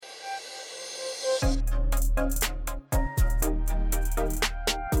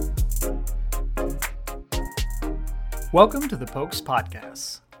Welcome to the Pokes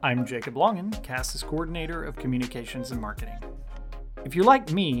Podcasts. I'm Jacob Longen, CAS's Coordinator of Communications and Marketing. If you're like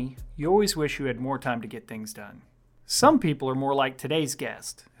me, you always wish you had more time to get things done. Some people are more like today's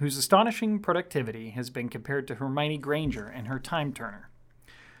guest, whose astonishing productivity has been compared to Hermione Granger and her time turner.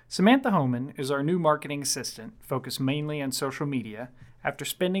 Samantha Homann is our new marketing assistant, focused mainly on social media, after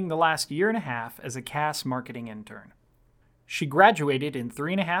spending the last year and a half as a CAS marketing intern. She graduated in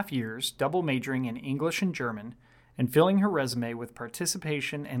 3.5 years, double majoring in English and German, and filling her resume with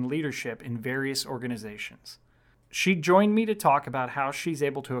participation and leadership in various organizations. She joined me to talk about how she's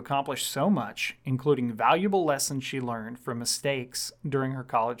able to accomplish so much, including valuable lessons she learned from mistakes during her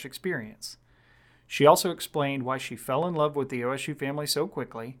college experience. She also explained why she fell in love with the OSU family so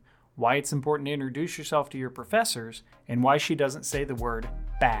quickly, why it's important to introduce yourself to your professors, and why she doesn't say the word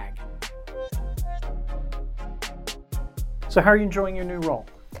bag. So how are you enjoying your new role?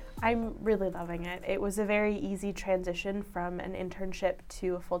 I'm really loving it. It was a very easy transition from an internship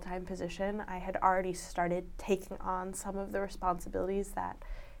to a full-time position. I had already started taking on some of the responsibilities that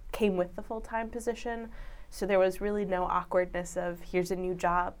came with the full-time position, so there was really no awkwardness of here's a new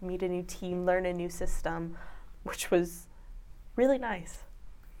job, meet a new team, learn a new system, which was really nice.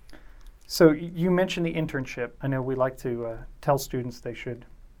 So you mentioned the internship. I know we like to tell students they should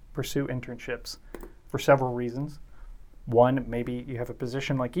pursue internships for several reasons. One, maybe you have a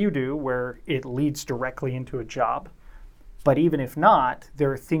position like you do where it leads directly into a job. But even if not,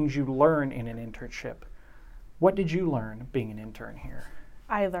 there are things you learn in an internship. What did you learn being an intern here?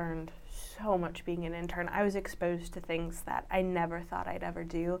 I learned so much being an intern. I was exposed to things that I never thought I'd ever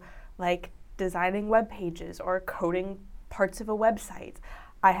do, like designing web pages or coding parts of a website.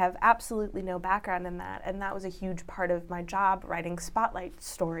 I have absolutely no background in that, and that was a huge part of my job, writing spotlight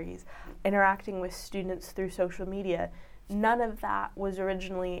stories, interacting with students through social media. None of that was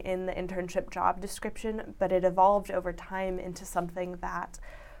originally in the internship job description, but it evolved over time into something that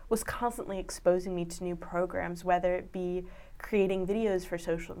was constantly exposing me to new programs, whether it be creating videos for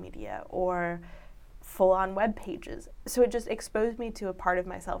social media or full-on web pages. So it just exposed me to a part of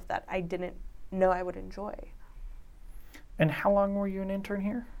myself that I didn't know I would enjoy. And how long were you an intern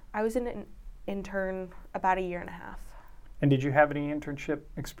here? I was an intern about 1.5 years. And did you have any internship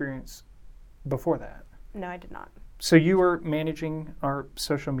experience before that? No, I did not. So you were managing our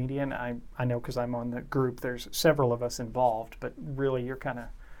social media, and I know because I'm on the group, there's several of us involved, but really you're kind of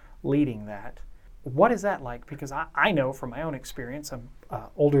leading that. What is that like? Because I know from my own experience, I'm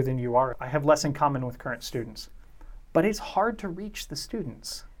older than you are, I have less in common with current students, but it's hard to reach the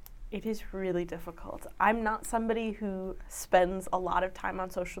students. It is really difficult. I'm not somebody who spends a lot of time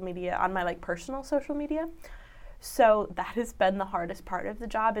on social media, on my personal social media, so that has been the hardest part of the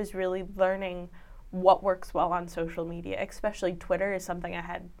job, is really learning what works well on social media. Especially Twitter is something I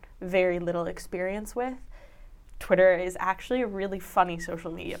had very little experience with. Twitter is actually a really funny social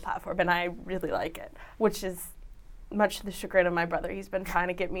media platform, and I really like it, which is much to the chagrin of my brother. He's been trying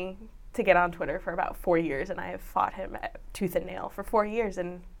to get me to get on Twitter for about 4 years, and I have fought him tooth and nail for 4 years,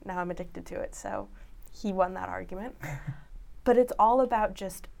 and now I'm addicted to it, so he won that argument. But it's all about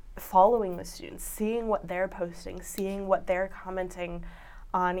just following the students, seeing what they're posting, seeing what they're commenting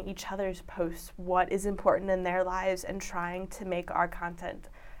on each other's posts, what is important in their lives, and trying to make our content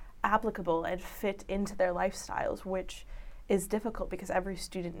applicable and fit into their lifestyles, which is difficult because every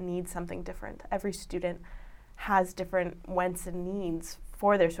student needs something different. Every student has different wants and needs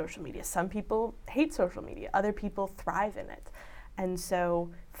for their social media. Some people hate social media, other people thrive in it. And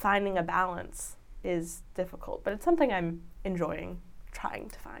so finding a balance is difficult, but it's something I'm enjoying trying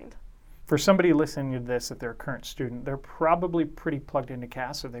to find. For somebody listening to this, if they're a current student, they're probably pretty plugged into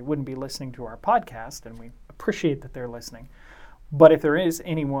CAS, or they wouldn't be listening to our podcast, and we appreciate that they're listening. But if there is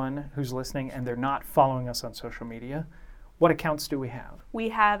anyone who's listening and they're not following us on social media, what accounts do we have? We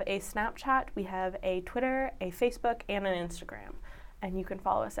have a Snapchat, we have a Twitter, a Facebook, and an Instagram. And you can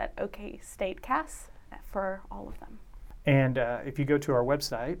follow us at OK State CAS for all of them. And if you go to our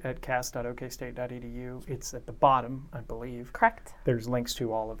website at cas.okstate.edu, it's at the bottom, I believe. Correct. There's links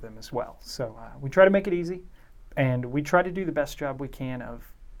to all of them as well. So we try to make it easy, and we try to do the best job we can of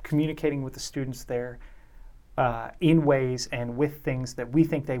communicating with the students there in ways and with things that we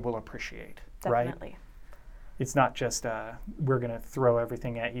think they will appreciate. Definitely. Right? It's not just we're going to throw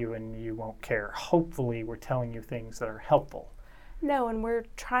everything at you and you won't care. Hopefully we're telling you things that are helpful. No, and we're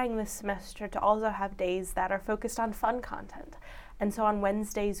trying this semester to also have days that are focused on fun content. And so on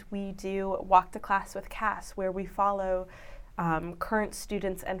Wednesdays, we do Walk to Class with CAS, where we follow current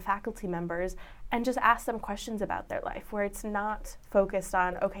students and faculty members and just ask them questions about their life, where it's not focused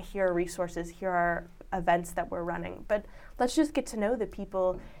on, okay, here are resources, here are events that we're running, but let's just get to know the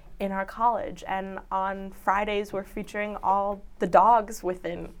people in our college. And on Fridays, we're featuring all the dogs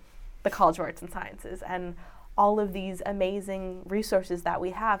within the College of Arts and Sciences and all of these amazing resources that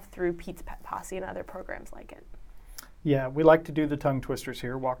we have through Pete's Pet Posse and other programs like it. Yeah, we like to do the tongue twisters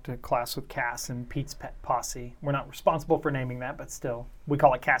here, walk to class with Cass and Pete's Pet Posse. We're not responsible for naming that, but still, we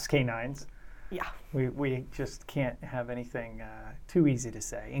call it Cass Canines. Yeah. We just can't have anything too easy to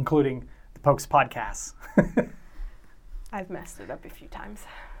say, including the Pokes Podcasts. I've messed it up a few times.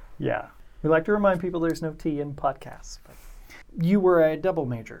 Yeah. We like to remind people there's no T in podcasts. But you were a double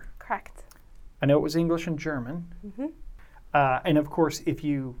major. Correct. I know it was English and German. Mm-hmm. And of course, if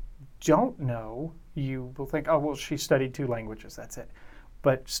you don't know, you will think, oh, well, she studied 2 languages, that's it.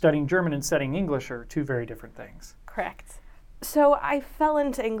 But studying German and studying English are 2 very different things. Correct. So I fell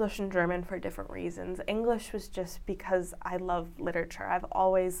into English and German for different reasons. English was just because I love literature. I've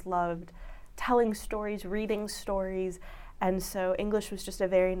always loved telling stories, reading stories, and so English was just a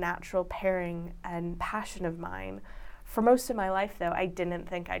very natural pairing and passion of mine. For most of my life, though, I didn't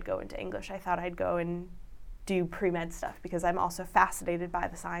think I'd go into English. I thought I'd go and do pre-med stuff because I'm also fascinated by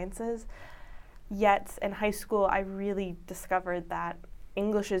the sciences. Yet in high school, I really discovered that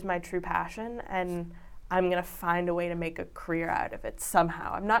English is my true passion, and I'm going to find a way to make a career out of it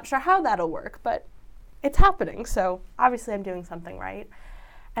somehow. I'm not sure how that'll work, but it's happening, so obviously I'm doing something right.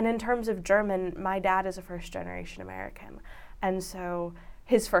 And in terms of German, my dad is a first-generation American, and so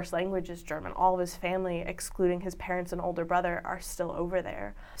his first language is German. All of his family, excluding his parents and older brother, are still over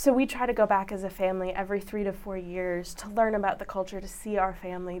there. So we try to go back as a family every 3 to 4 years to learn about the culture, to see our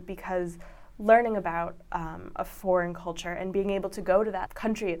family, because learning about a foreign culture and being able to go to that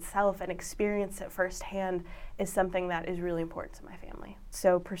country itself and experience it firsthand is something that is really important to my family.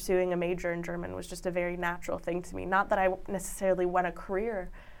 So pursuing a major in German was just a very natural thing to me. Not that I necessarily want a career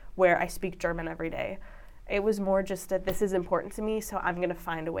where I speak German every day. It was more just that this is important to me, so I'm going to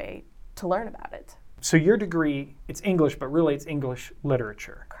find a way to learn about it. So your degree, it's English, but really it's English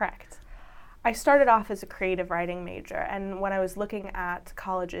literature. Correct. I started off as a creative writing major, and when I was looking at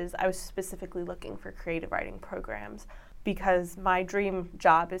colleges, I was specifically looking for creative writing programs because my dream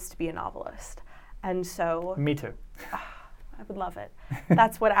job is to be a novelist. And so... Me too. I would love it.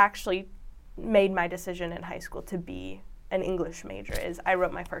 That's what actually made my decision in high school to be an English major, is I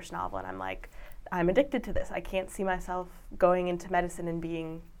wrote my first novel, and I'm like, I'm addicted to this. I can't see myself going into medicine and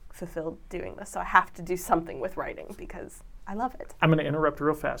being fulfilled doing this, so I have to do something with writing because I love it. I'm going to interrupt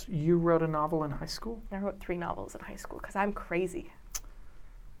real fast. You wrote a novel in high school? I wrote 3 novels in high school because I'm crazy.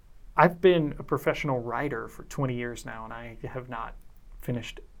 I've been a professional writer for 20 years now, and I have not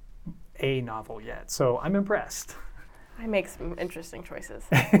finished a novel yet, so I'm impressed. I make some interesting choices.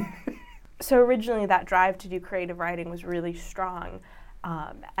 So originally that drive to do creative writing was really strong,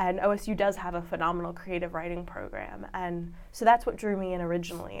 and OSU does have a phenomenal creative writing program, and so that's what drew me in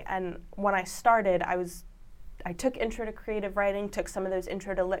originally. And when I started, I took intro to creative writing, took some of those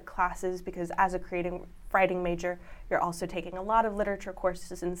intro to lit classes because as a creative writing major, you're also taking a lot of literature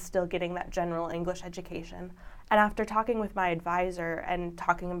courses and still getting that general English education. And after talking with my advisor and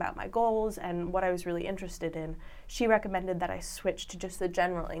talking about my goals and what I was really interested in, she recommended that I switch to just the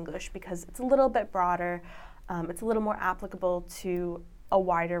general English because it's a little bit broader, it's a little more applicable to a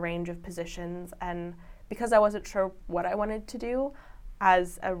wider range of positions, and because I wasn't sure what I wanted to do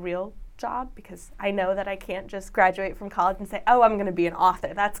as a real job, because I know that I can't just graduate from college and say, oh, I'm going to be an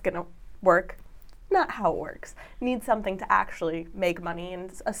author. That's going to work. Not how it works. Need something to actually make money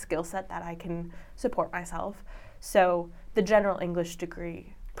and a skill set that I can support myself. So the general English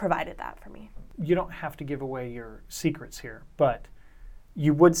degree provided that for me. You don't have to give away your secrets here, but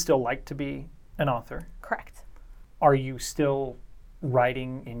you would still like to be an author. Correct. Are you still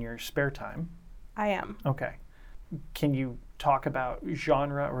writing in your spare time? I am. Okay. Can you talk about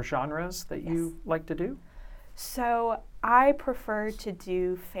genre or genres that Yes. you like to do? So I prefer to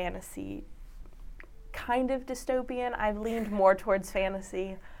do fantasy, kind of dystopian. I've leaned more towards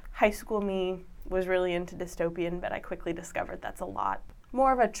fantasy. High school me was really into dystopian, but I quickly discovered that's a lot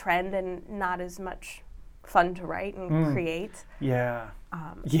more of a trend and not as much fun to write and create. Yeah.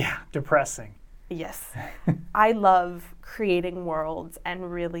 Depressing. Yes. I love creating worlds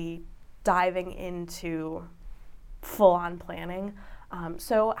and really diving into full-on planning.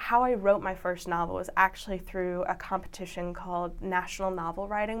 So how I wrote my first novel was actually through a competition called National Novel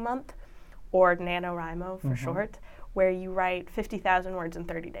Writing Month, or NaNoWriMo for short, where you write 50,000 words in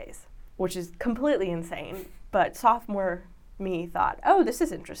 30 days, which is completely insane. But sophomore me thought, oh, this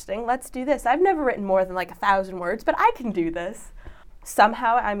is interesting. Let's do this. I've never written more than like 1,000 words, but I can do this.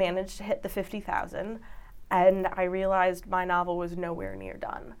 Somehow I managed to hit the 50,000, and I realized my novel was nowhere near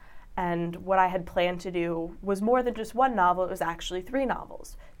done. And what I had planned to do was more than just one novel, it was actually 3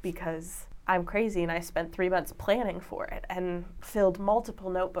 novels, because I'm crazy and I spent 3 months planning for it and filled multiple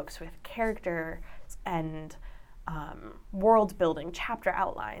notebooks with characters and world building, chapter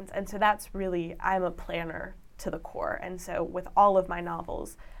outlines. And so that's really, I'm a planner to the core. And so with all of my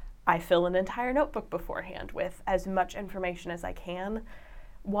novels, I fill an entire notebook beforehand with as much information as I can.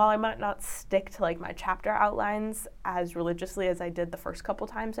 While I might not stick to like my chapter outlines as religiously as I did the first couple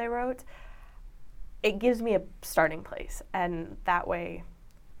times I wrote, it gives me a starting place. And that way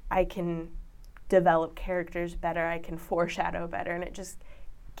I can develop characters better, I can foreshadow better, and it just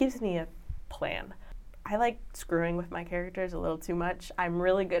gives me a plan. I like screwing with my characters a little too much. I'm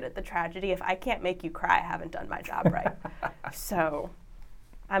really good at the tragedy. If I can't make you cry, I haven't done my job right. So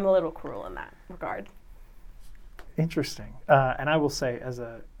I'm a little cruel in that regard. Interesting. And I will say, as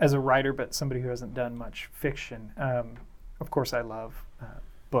a writer, but somebody who hasn't done much fiction, of course I love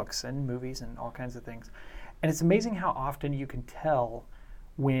books and movies and all kinds of things. And it's amazing how often you can tell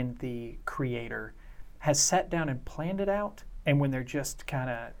when the creator has sat down and planned it out and when they're just kind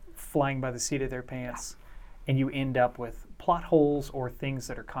of flying by the seat of their pants, and you end up with plot holes or things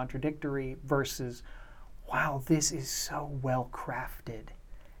that are contradictory versus, wow, this is so well crafted.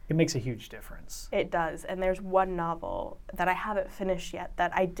 It makes a huge difference. It does. And there's one novel that I haven't finished yet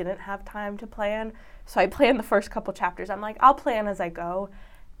that I didn't have time to plan. So I planned the first couple chapters. I'm like, I'll plan as I go.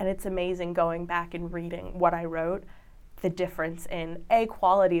 And it's amazing going back and reading what I wrote, the difference in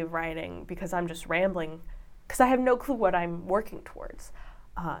quality of writing, because I'm just rambling, because I have no clue what I'm working towards.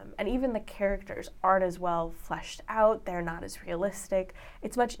 And even the characters aren't as well fleshed out. They're not as realistic.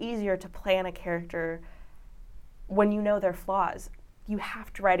 It's much easier to plan a character when you know their flaws. You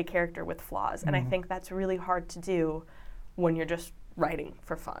have to write a character with flaws. And I think that's really hard to do when you're just writing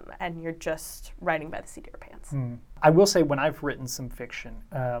for fun and you're just writing by the seat of your pants. I will say, when I've written some fiction,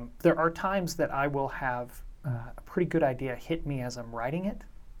 there are times that I will have a pretty good idea hit me as I'm writing it,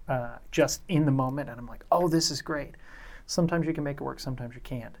 just in the moment. And I'm like, oh, this is great. Sometimes you can make it work, sometimes you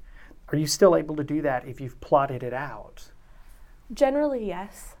can't. Are you still able to do that if you've plotted it out? Generally,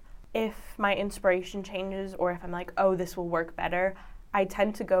 yes. If my inspiration changes or if I'm like, oh, this will work better, I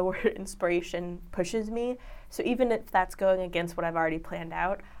tend to go where inspiration pushes me. So even if that's going against what I've already planned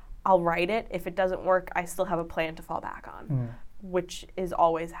out, I'll write it. If it doesn't work, I still have a plan to fall back on, which is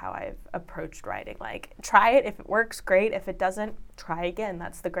always how I've approached writing. Like, try it. If it works, great. If it doesn't, try again.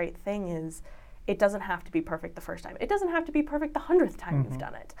 That's the great thing, is it doesn't have to be perfect the first time. It doesn't have to be perfect the 100th time you've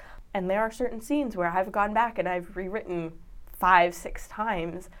done it. And there are certain scenes where I've gone back and I've rewritten 5-6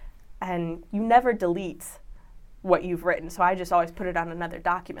 times, and you never delete what you've written. So I just always put it on another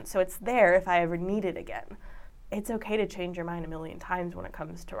document. So it's there if I ever need it again. It's okay to change your mind a million times when it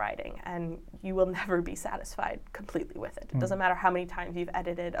comes to writing, and you will never be satisfied completely with it. It doesn't matter how many times you've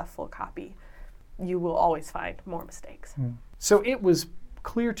edited a full copy. You will always find more mistakes. So it was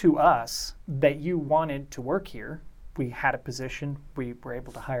clear to us that you wanted to work here. We had a position. We were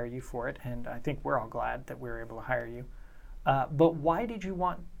able to hire you for it, and I think we're all glad that we were able to hire you. But why did you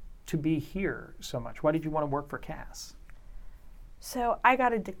want to be here so much? Why did you want to work for Cass? So I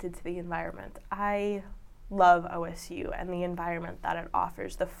got addicted to the environment. I love OSU and the environment that it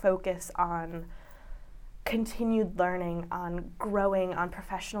offers, the focus on continued learning, on growing, on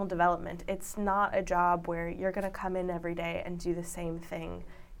professional development. It's not a job where you're going to come in every day and do the same thing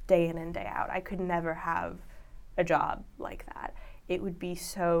day in and day out. I could never have a job like that. It would be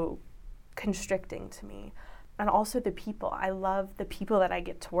so constricting to me. And also the people. I love the people that I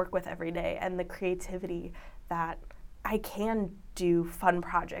get to work with every day and the creativity that I can do fun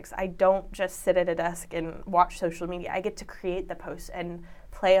projects. I don't just sit at a desk and watch social media. I get to create the posts and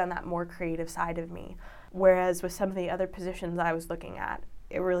play on that more creative side of me. Whereas with some of the other positions I was looking at,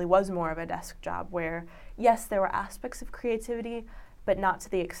 it really was more of a desk job where, yes, there were aspects of creativity, but not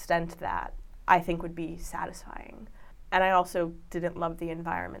to the extent that I think would be satisfying. And I also didn't love the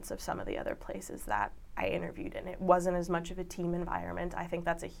environments of some of the other places that I interviewed in. It wasn't as much of a team environment. I think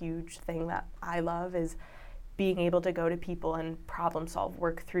that's a huge thing that I love, is being able to go to people and problem solve,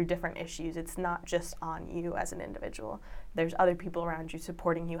 work through different issues. It's not just on you as an individual. There's other people around you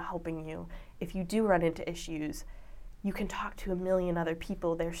supporting you, helping you. If you do run into issues, you can talk to a million other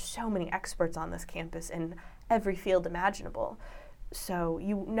people. There's so many experts on this campus in every field imaginable. So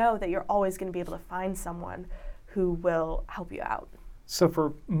you know that you're always going to be able to find someone who will help you out. So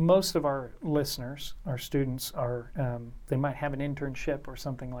for most of our listeners, our students they might have an internship or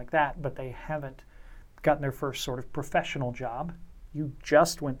something like that, but they haven't gotten their first sort of professional job. You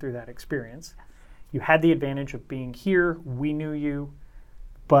just went through that experience. You had the advantage of being here. We knew you.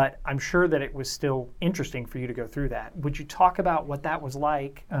 but I'm sure that it was still interesting for you to go through that. Would you talk about what that was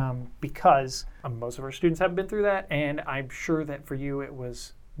like? Because most of our students haven't been through that, and I'm sure that for you it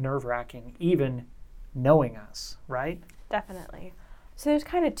was nerve-wracking, even knowing us, right? Definitely. So there's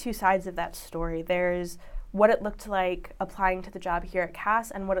kind of two sides of that story. There's what it looked like applying to the job here at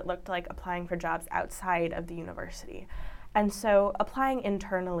Cass and what it looked like applying for jobs outside of the university. And so applying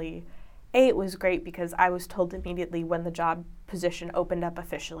internally, it was great because I was told immediately when the job position opened up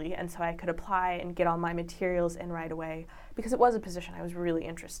officially, and so I could apply and get all my materials in right away because it was a position I was really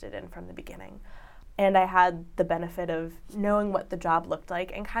interested in from the beginning. And I had the benefit of knowing what the job looked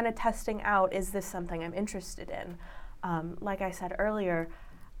like and kind of testing out, is this something I'm interested in? Like I said earlier,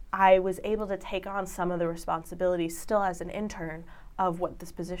 I was able to take on some of the responsibilities still as an intern of what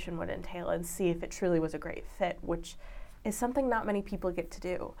this position would entail and see if it truly was a great fit, which is something not many people get to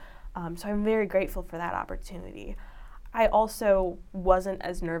do. So I'm very grateful for that opportunity. I also wasn't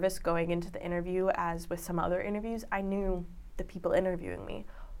as nervous going into the interview as with some other interviews. I knew the people interviewing me.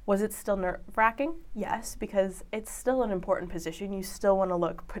 Was it still nerve-wracking? Yes, because it's still an important position. You still want to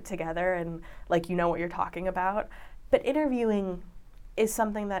look put together and like you know what you're talking about. But interviewing is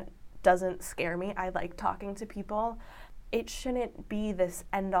something that doesn't scare me. I like talking to people. It shouldn't be this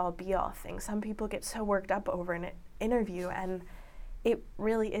end-all be-all thing. Some people get so worked up over an interview, and it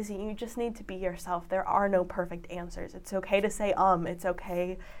really isn't. You just need to be yourself. There are no perfect answers. It's okay to say it's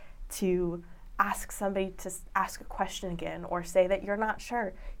okay to ask somebody to ask a question again or say that you're not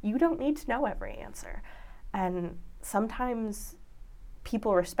sure. You don't need to know every answer. And sometimes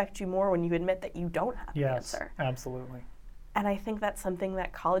people respect you more when you admit that you don't have the answer. Yes, absolutely. And I think that's something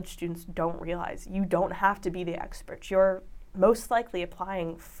that college students don't realize. You don't have to be the expert. You're most likely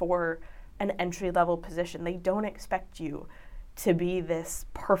applying for an entry-level position. They don't expect you to be this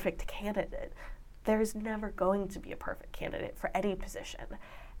perfect candidate. There's never going to be a perfect candidate for any position.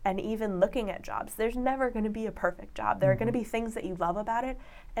 And even looking at jobs, there's never going to be a perfect job. There are going to be things that you love about it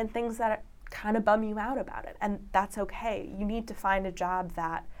and things that kind of bum you out about it. And that's okay. You need to find a job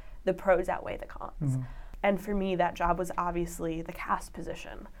that the pros outweigh the cons. And for me, that job was obviously the Cass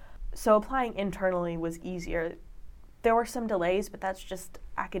position. So applying internally was easier. There were some delays, but that's just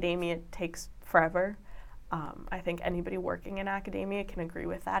academia takes forever. I think anybody working in academia can agree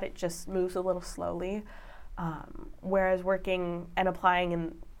with that. It just moves a little slowly. Whereas working and applying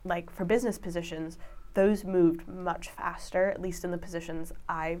in for business positions, those moved much faster, at least in the positions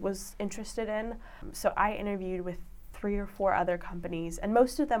I was interested in. So I interviewed with 3 or 4 other companies, and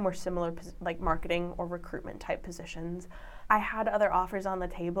most of them were similar, marketing or recruitment type positions. I had other offers on the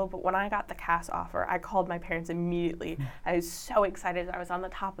table, but when I got the Cass offer, I called my parents immediately. I was so excited. I was on the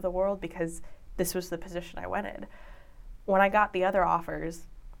top of the world because this was the position I wanted. When I got the other offers,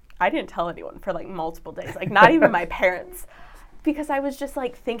 I didn't tell anyone for multiple days, not even my parents, because I was just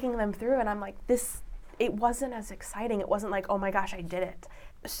thinking them through, and I'm it wasn't as exciting. It wasn't oh my gosh, I did it.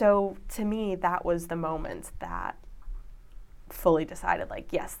 So to me, that was the moment that fully decided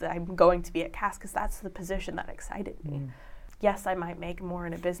yes, that I'm going to be at Cass because that's the position that excited me. Yes, I might make more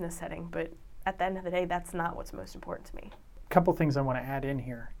in a business setting, but at the end of the day, that's not what's most important to me. Couple things I want to add in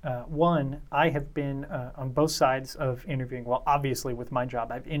here. One, I have been on both sides of interviewing. Well, obviously with my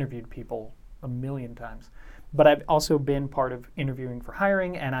job, I've interviewed people a million times, but I've also been part of interviewing for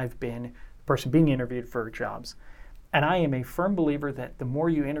hiring, and I've been the person being interviewed for jobs. And I am a firm believer that the more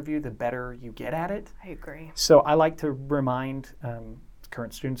you interview, the better you get at it. I agree. So I like to remind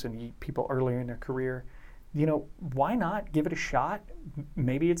current students and people earlier in their career, why not give it a shot?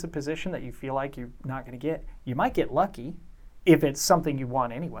 Maybe it's a position that you feel like you're not going to get. You might get lucky if it's something you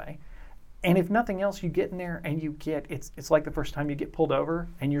want anyway. And if nothing else, you get in there and you get, it's like the first time you get pulled over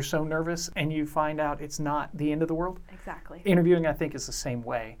and you're so nervous and you find out it's not the end of the world. Exactly. Interviewing, I think, is the same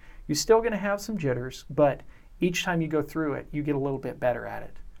way. You're still going to have some jitters, but each time you go through it, you get a little bit better at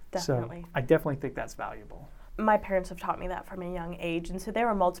it. Definitely. So I definitely think that's valuable. My parents have taught me that from a young age, and so there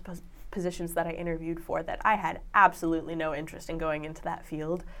were multiple positions that I interviewed for that I had absolutely no interest in going into that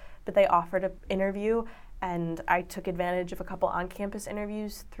field, but they offered an interview, and I took advantage of a couple on-campus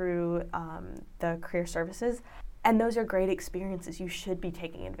interviews through the career services, and those are great experiences. You should be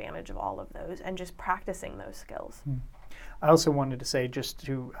taking advantage of all of those and just practicing those skills. I also wanted to say, just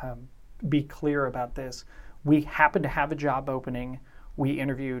to be clear about this, we happened to have a job opening. We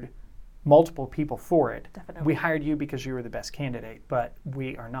interviewed multiple people for it. Definitely. We hired you because you were the best candidate, but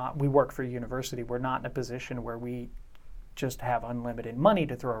we are not. We work for a university. We're not in a position where we just have unlimited money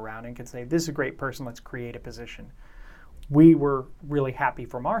to throw around and can say, this is a great person, let's create a position. We were really happy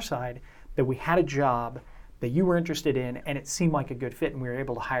from our side that we had a job that you were interested in and it seemed like a good fit and we were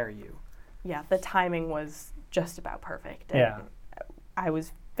able to hire you. Yeah, the timing was just about perfect. And yeah. I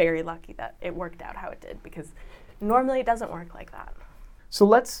was very lucky that it worked out how it did, because normally it doesn't work like that. So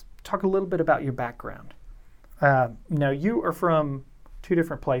let's talk a little bit about your background. Now, you are from two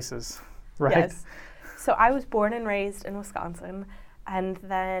different places, right? Yes. So I was born and raised in Wisconsin, and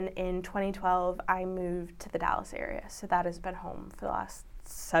then in 2012 I moved to the Dallas area. So that has been home for the last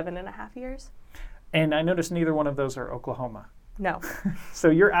 7.5 years. And I noticed neither one of those are Oklahoma. No. So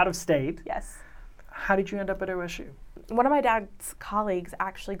you're out of state. Yes. How did you end up at OSU? One of my dad's colleagues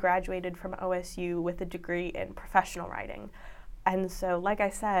actually graduated from OSU with a degree in professional writing. And so, like I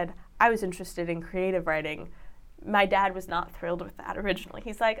said, I was interested in creative writing. My dad was not thrilled with that originally.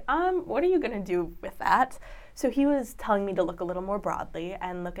 He's like, what are you going to do with that? So he was telling me to look a little more broadly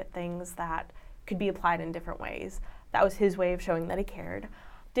and look at things that could be applied in different ways. That was his way of showing that he cared.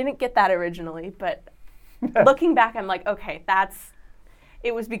 Didn't get that originally, but looking back, I'm like, okay,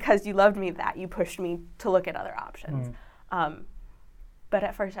 it was because you loved me that you pushed me to look at other options. But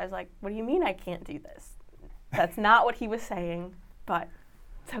at first I was like, what do you mean I can't do this? That's not what he was saying, but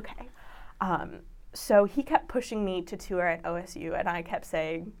it's okay. So he kept pushing me to tour at OSU, and I kept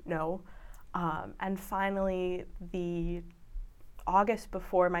saying no. And finally, the August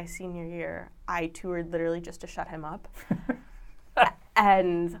before my senior year, I toured literally just to shut him up.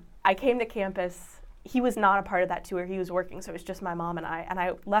 And I came to campus. He was not a part of that tour. He was working, so it was just my mom and I. And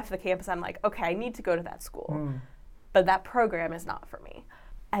I left the campus. I'm like, okay, I need to go to that school. But that program is not for me.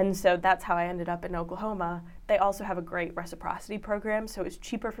 And so that's how I ended up in Oklahoma. They also have a great reciprocity program, so it was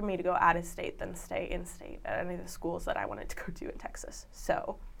cheaper for me to go out of state than stay in state at any of the schools that I wanted to go to in Texas.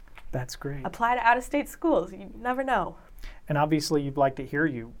 So that's great. Apply to out-of-state schools. You never know. And obviously, you'd like to hear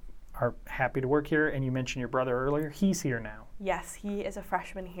you are happy to work here, and you mentioned your brother earlier. He's here now. Yes, he is a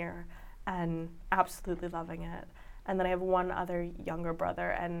freshman here and absolutely loving it. And then I have one other younger brother,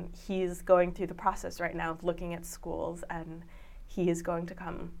 and he's going through the process right now of looking at schools, and he is going to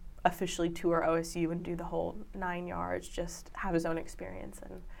come officially tour OSU and do the whole 9 yards, just have his own experience.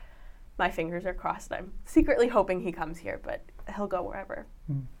 And my fingers are crossed. I'm secretly hoping he comes here, but he'll go wherever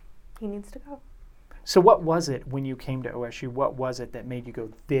he needs to go. So what was it when you came to OSU? What was it that made you go,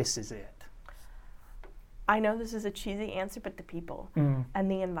 this is it? I know this is a cheesy answer, but the people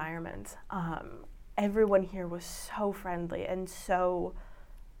and the environment. Everyone here was so friendly and so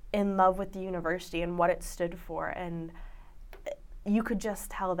in love with the university and what it stood for. And you could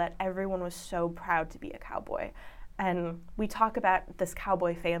just tell that everyone was so proud to be a cowboy. And we talk about this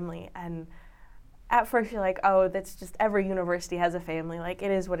cowboy family, and at first you're like, oh, that's just every university has a family. Like,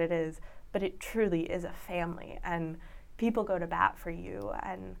 it is what it is. But it truly is a family, and people go to bat for you,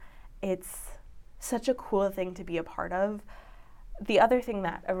 and it's such a cool thing to be a part of. The other thing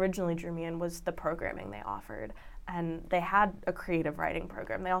that originally drew me in was the programming they offered. And they had a creative writing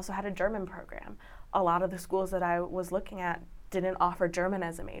program. They also had a German program. A lot of the schools that I was looking at didn't offer German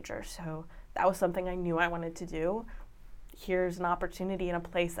as a major, so that was something I knew I wanted to do. Here's an opportunity in a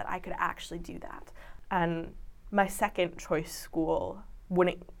place that I could actually do that. And my second choice school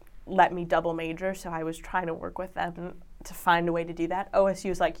wouldn't let me double major, so I was trying to work with them to find a way to do that. OSU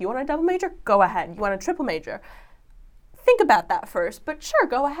was like, you want a double major? Go ahead. You want a triple major? Think about that first, but sure,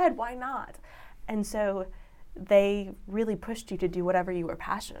 go ahead. Why not? And so they really pushed you to do whatever you were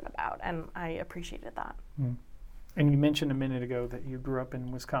passionate about, and I appreciated that. And you mentioned a minute ago that you grew up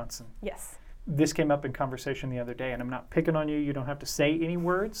in Wisconsin. Yes. This came up in conversation the other day, and I'm not picking on you. You don't have to say any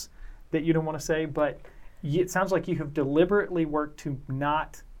words that you don't want to say, but it sounds like you have deliberately worked to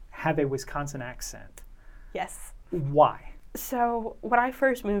not have a Wisconsin accent. Yes. Why? So when I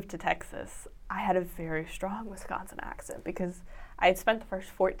first moved to Texas, I had a very strong Wisconsin accent because I had spent the first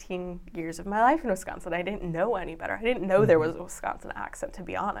 14 years of my life in Wisconsin. I didn't know any better. I didn't know there was a Wisconsin accent, to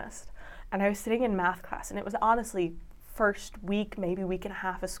be honest. And I was sitting in math class, and it was honestly first week, maybe week and a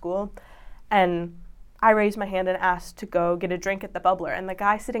half of school, and I raised my hand and asked to go get a drink at the Bubbler, and the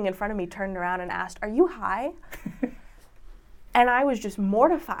guy sitting in front of me turned around and asked, "Are you high?" And I was just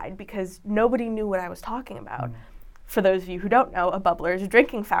mortified because nobody knew what I was talking about. For those of you who don't know, a Bubbler is a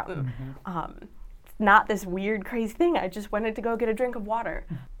drinking fountain. Not this weird, crazy thing. I just wanted to go get a drink of water.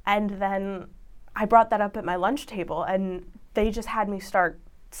 And then I brought that up at my lunch table, and they just had me start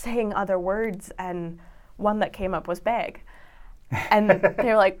saying other words, and one that came up was bag. And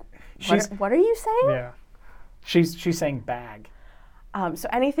they're like, what are you saying? Yeah. She's saying bag. So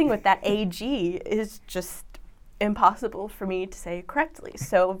anything with that AG is just impossible for me to say correctly.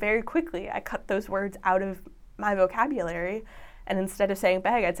 So very quickly, I cut those words out of my vocabulary, and instead of saying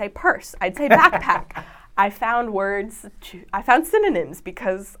bag, I'd say purse, I'd say backpack. I found synonyms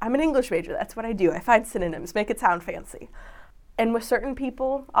because I'm an English major. That's what I do. I find synonyms, make it sound fancy. And with certain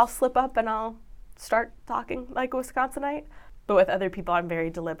people, I'll slip up and I'll start talking like a Wisconsinite. But with other people, I'm very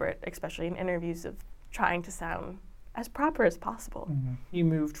deliberate, especially in interviews, of trying to sound as proper as possible. Mm-hmm. You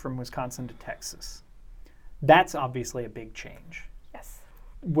moved from Wisconsin to Texas. That's obviously a big change. Yes.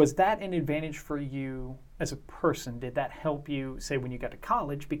 Was that an advantage for you as a person? Did that help you, say, when you got to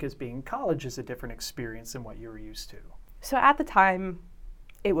college? Because being in college is a different experience than what you were used to. So at the time,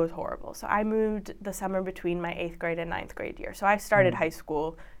 it was horrible. So I moved the summer between my 8th grade and 9th grade year. So I started high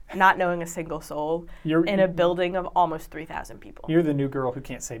school not knowing a single soul in a building of almost 3,000 people. You're the new girl who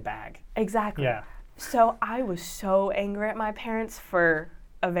can't say bag. Exactly. Yeah. So I was so angry at my parents for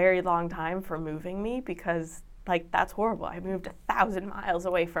a very long time for moving me, because that's horrible. I moved 1,000 miles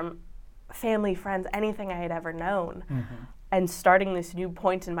away from family, friends, anything I had ever known. Mm-hmm. And starting this new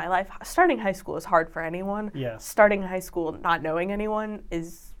point in my life, starting high school is hard for anyone. Yes. Starting high school not knowing anyone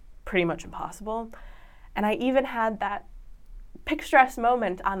is pretty much impossible. And I even had that picturesque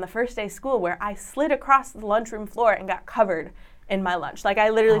moment on the first day of school where I slid across the lunchroom floor and got covered in my lunch. I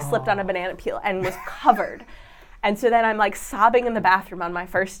literally slipped on a banana peel and was covered. And so then I'm sobbing in the bathroom on my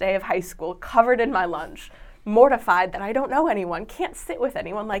first day of high school, covered in my lunch, mortified that I don't know anyone, can't sit with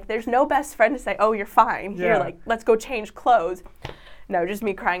anyone. There's no best friend to say, oh, you're fine. Yeah. Here, let's go change clothes. No, just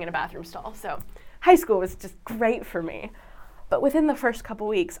me crying in a bathroom stall. So high school was just great for me. But within the first couple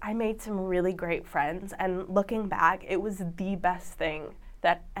weeks, I made some really great friends. And looking back, it was the best thing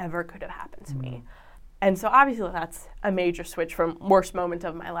that ever could have happened to me. And so obviously that's a major switch from worst moment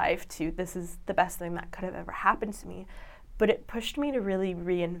of my life to this is the best thing that could have ever happened to me. But it pushed me to really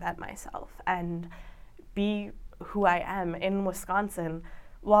reinvent myself and be who I am. In Wisconsin,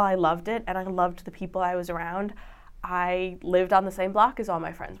 while I loved it and I loved the people I was around, I lived on the same block as all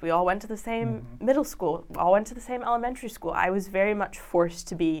my friends. We all went to the same middle school, we all went to the same elementary school. I was very much forced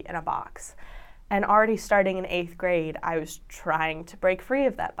to be in a box. And already starting in 8th grade, I was trying to break free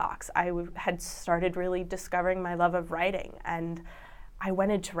of that box. I had started really discovering my love of writing, and I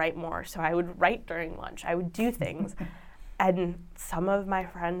wanted to write more. So I would write during lunch. I would do things. And some of my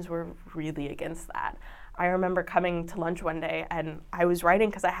friends were really against that. I remember coming to lunch one day, and I was writing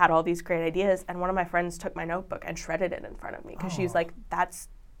because I had all these great ideas, and one of my friends took my notebook and shredded it in front of me because she was like, that's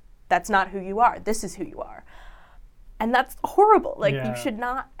not who you are. This is who you are. And that's horrible. You should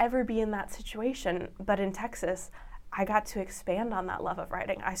not ever be in that situation. But in Texas, I got to expand on that love of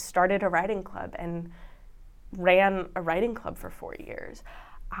writing. I started a writing club and ran a writing club for 4 years.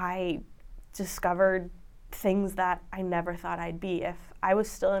 I discovered things that I never thought I'd be. If I was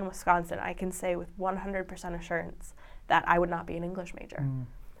still in Wisconsin, I can say with 100% assurance that I would not be an English major.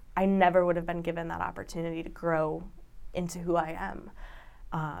 I never would have been given that opportunity to grow into who I am.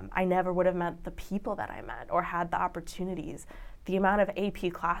 I never would have met the people that I met or had the opportunities. The amount of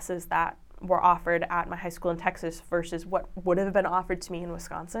AP classes that were offered at my high school in Texas versus what would have been offered to me in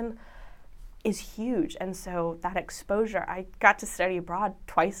Wisconsin is huge. And so that exposure, I got to study abroad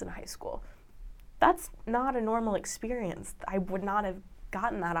twice in high school. That's not a normal experience. I would not have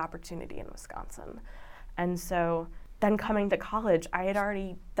gotten that opportunity in Wisconsin. And so then coming to college, I had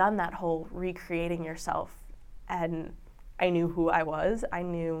already done that whole recreating yourself, and I knew who I was. I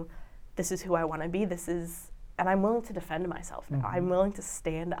knew this is who I want to be. And I'm willing to defend myself now. I'm willing to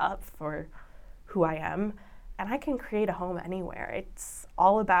stand up for who I am, and I can create a home anywhere. It's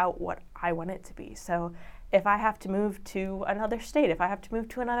all about what I want it to be. So if I have to move to another state, if I have to move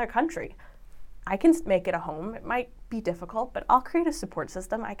to another country, I can make it a home. It might be difficult, but I'll create a support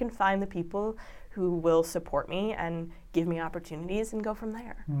system. I can find the people who will support me and give me opportunities and go from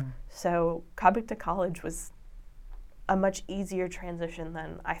there. So coming to college was a much easier transition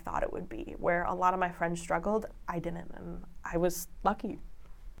than I thought it would be. Where a lot of my friends struggled, I didn't, and I was lucky.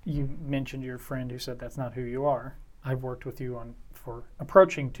 You mentioned your friend who said that's not who you are. I've worked with you for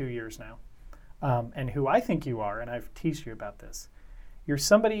approaching 2 years now, and who I think you are, and I've teased you about this. You're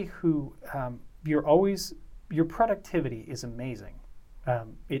somebody who your productivity is amazing.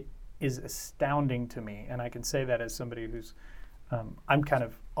 It is astounding to me, and I can say that as somebody who's, I'm kind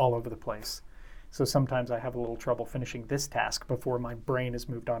of all over the place. So sometimes I have a little trouble finishing this task before my brain has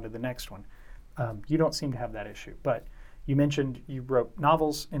moved on to the next one. You don't seem to have that issue. But you mentioned you wrote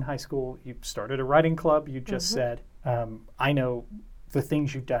novels in high school. You started a writing club. You just said, I know the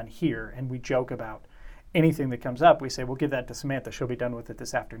things you've done here, and we joke about anything that comes up. We say, we'll give that to Samantha. She'll be done with it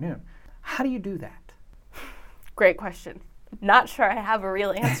this afternoon. How do you do that? Great question. Not sure I have a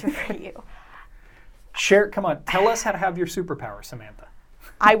real answer for you. Share, come on, tell us how to have your superpower, Samantha.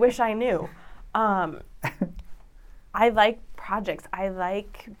 I wish I knew. I like projects. I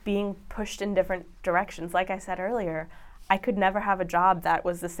like being pushed in different directions. Like I said earlier, I could never have a job that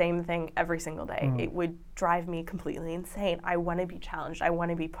was the same thing every single day. It would drive me completely insane. I want to be challenged. I want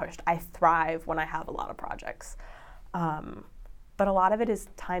to be pushed. I thrive when I have a lot of projects. But a lot of it is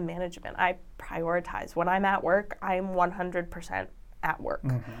time management. I prioritize. When I'm at work, I'm 100% at work.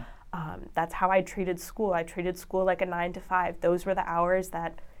 That's how I treated school. I treated school like a 9 to 5. Those were the hours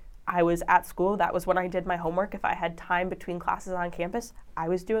that I was at school. That was when I did my homework. If I had time between classes on campus, I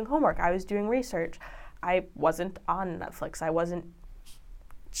was doing homework. I was doing research. I wasn't on Netflix. I wasn't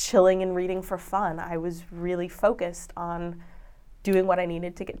chilling and reading for fun. I was really focused on doing what I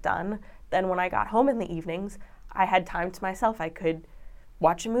needed to get done. Then when I got home in the evenings, I had time to myself. I could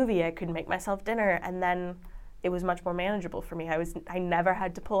watch a movie. I could make myself dinner, and then it was much more manageable for me. I never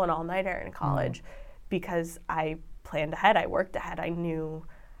had to pull an all-nighter in college because I planned ahead. I worked ahead. I knew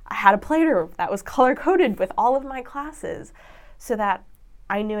I had a planner that was color-coded with all of my classes so that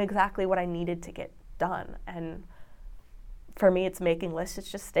I knew exactly what I needed to get done. And for me, it's making lists. It's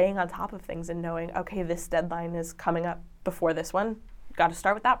just staying on top of things and knowing, okay, this deadline is coming up before this one. Got to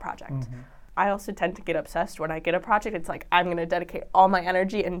start with that project. I also tend to get obsessed when I get a project. It's like I'm going to dedicate all my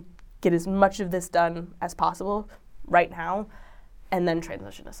energy and get as much of this done as possible right now and then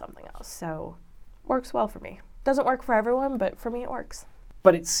transition to something else. So works well for me. Doesn't work for everyone, but for me it works.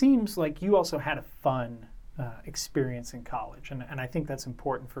 But it seems like you also had a fun experience in college, and I think that's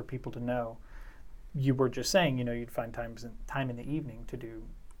important for people to know. You were just saying, you'd find time in the evening to do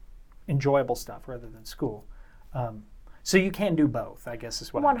enjoyable stuff rather than school. So you can do both, I guess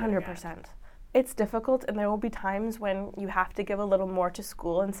is what 100%. It's difficult, and there will be times when you have to give a little more to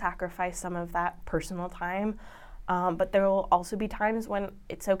school and sacrifice some of that personal time. But there will also be times when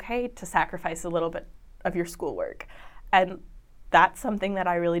it's okay to sacrifice a little bit of your schoolwork. And that's something that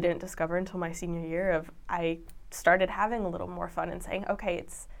I really didn't discover until my senior year. I started having a little more fun and saying, okay,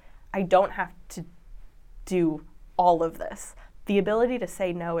 I don't have to do all of this. The ability to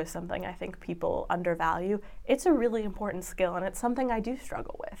say no is something I think people undervalue. It's a really important skill, and it's something I do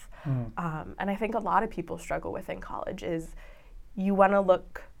struggle with. And I think a lot of people struggle with in college is you want to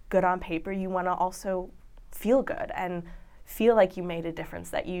look good on paper. You want to also feel good and feel like you made a difference,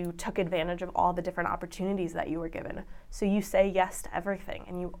 that you took advantage of all the different opportunities that you were given. So you say yes to everything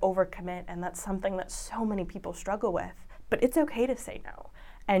and you overcommit, and that's something that so many people struggle with. But it's okay to say no,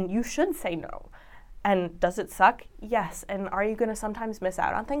 and you should say no. And does it suck? Yes. And are you going to sometimes miss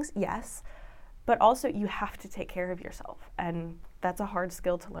out on things? Yes. But also you have to take care of yourself. And that's a hard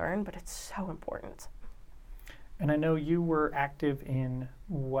skill to learn, but it's so important. And I know you were active in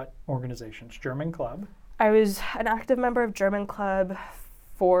what organizations? German Club? I was an active member of German Club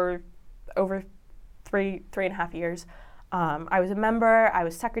for over three and a half years. I was a member, I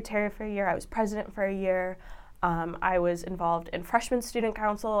was secretary for a year, I was president for a year. I was involved in freshman student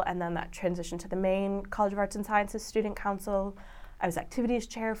council, and then that transitioned to the main College of Arts and Sciences student council. I was activities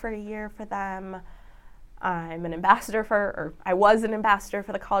chair for a year for them. I was an ambassador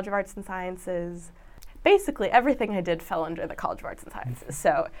for the College of Arts and Sciences. Basically, everything I did fell under the College of Arts and Sciences.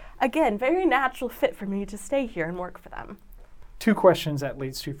 So again, very natural fit for me to stay here and work for them. 2 questions that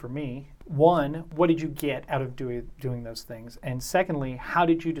leads to for me. One, what did you get out of doing those things? And secondly, how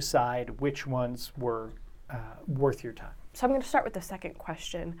did you decide which ones were worth your time? So I'm going to start with the second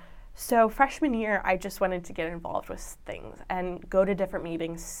question. So freshman year, I just wanted to get involved with things and go to different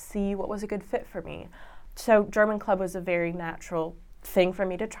meetings, see what was a good fit for me. So German Club was a very natural thing for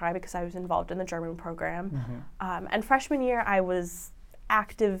me to try because I was involved in the German program. And freshman year, I was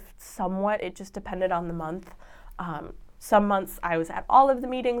active somewhat. It just depended on the month. Some months I was at all of the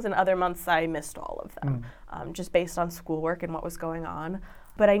meetings, and other months I missed all of them, just based on schoolwork and what was going on.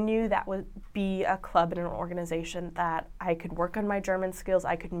 But I knew that would be a club and an organization that I could work on my German skills,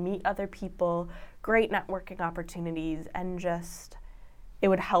 I could meet other people, great networking opportunities, and just it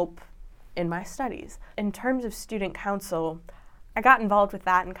would help in my studies. In terms of student council, I got involved with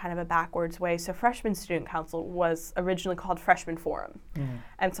that in kind of a backwards way. So freshman student council was originally called Freshman Forum.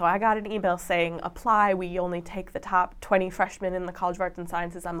 And so I got an email saying, apply, we only take the top 20 freshmen in the College of Arts and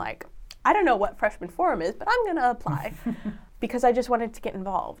Sciences. I'm like, I don't know what Freshman Forum is, but I'm going to apply because I just wanted to get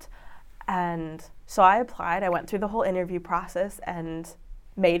involved. And so I applied. I went through the whole interview process and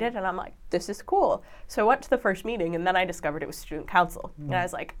made it, and I'm like, this is cool. So I went to the first meeting, and then I discovered it was student council. And I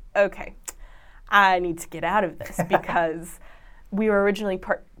was like, okay, I need to get out of this because we were originally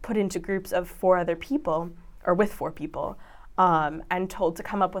put into groups of 4 other people, or with 4 people, and told to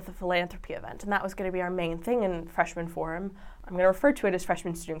come up with a philanthropy event. And that was going to be our main thing in Freshman Forum. I'm going to refer to it as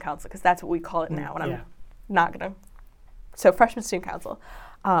Freshman Student Council because that's what we call it now, and I'm not going to. So Freshman Student Council,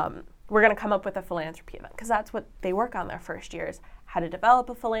 we're going to come up with a philanthropy event because that's what they work on their first years, how to develop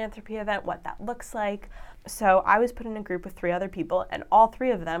a philanthropy event, what that looks like. So I was put in a group with 3 other people, and all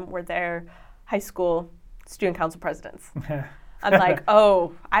 3 of them were their high school student council presidents. I'm like,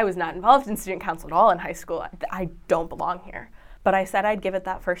 oh, I was not involved in student council at all in high school. I don't belong here. But I said I'd give it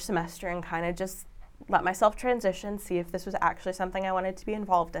that first semester and kind of just let myself transition, see if this was actually something I wanted to be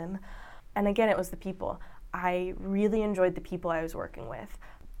involved in. And again, it was the people. I really enjoyed the people I was working with.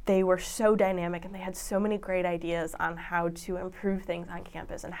 They were so dynamic and they had so many great ideas on how to improve things on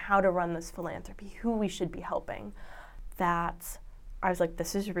campus and how to run this philanthropy, who we should be helping, that I was like,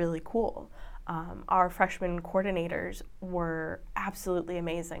 this is really cool. Our freshman coordinators were absolutely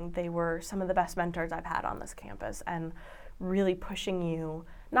amazing. They were some of the best mentors I've had on this campus and really pushing you,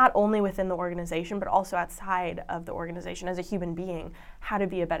 not only within the organization, but also outside of the organization as a human being, how to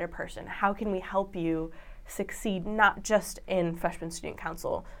be a better person. How can we help you succeed, not just in freshman student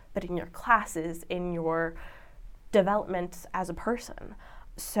council, but in your classes, in your development as a person.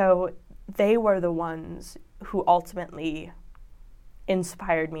 So they were the ones who ultimately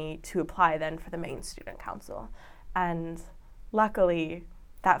inspired me to apply then for the main student council. And luckily,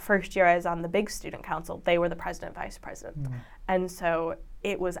 that first year I was on the big student council, they were the president, vice president. And so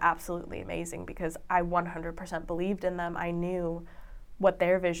it was absolutely amazing because I 100% believed in them. I knew what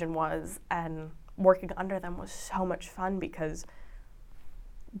their vision was, and working under them was so much fun because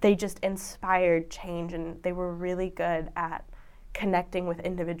they just inspired change, and they were really good at connecting with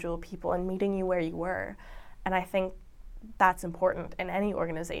individual people and meeting you where you were. And I think that's important in any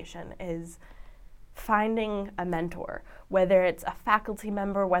organization, is finding a mentor, whether it's a faculty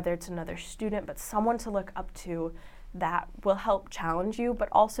member, whether it's another student, but someone to look up to that will help challenge you, but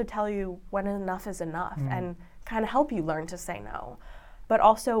also tell you when enough is enough and kind of help you learn to say no, but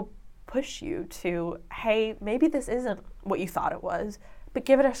also push you to, hey, maybe this isn't what you thought it was, but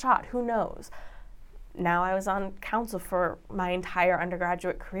give it a shot, who knows? Now I was on council for my entire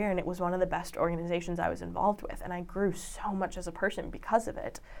undergraduate career, and it was one of the best organizations I was involved with, and I grew so much as a person because of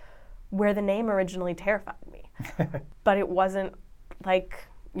it, where the name originally terrified me. But it wasn't like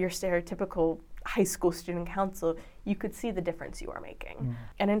your stereotypical high school student council. You could see the difference you are making.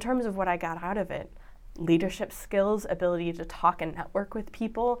 And in terms of what I got out of it, leadership skills, ability to talk and network with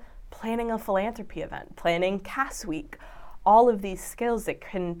people, planning a philanthropy event, planning CAS week, all of these skills that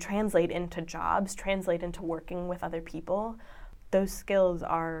can translate into jobs, translate into working with other people, those skills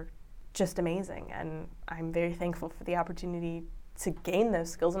are just amazing. And I'm very thankful for the opportunity to gain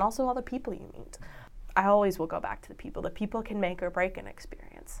those skills, and also all the people you meet. I always will go back to the people. The people can make or break an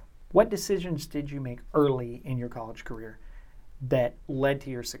experience. What decisions did you make early in your college career that led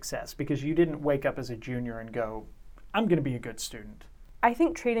to your success? Because you didn't wake up as a junior and go, I'm going to be a good student. I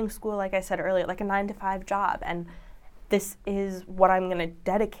think treating school, like I said earlier, like a 9-to-5 job, and this is what I'm going to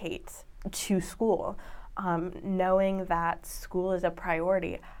dedicate to school, knowing that school is a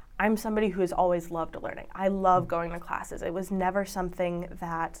priority. I'm somebody who has always loved learning. I love going to classes. It was never something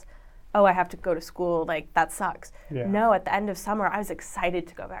that, oh, I have to go to school, like that sucks. Yeah. No, at the end of summer, I was excited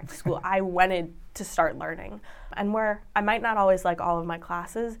to go back to school. I wanted to start learning. And where I might not always like all of my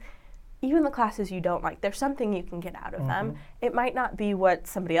classes, even the classes you don't like, there's something you can get out of them. It might not be what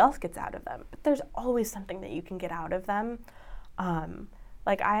somebody else gets out of them, but there's always something that you can get out of them.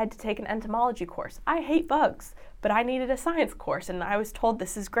 Like I had to take an entomology course. I hate bugs, but I needed a science course, and I was told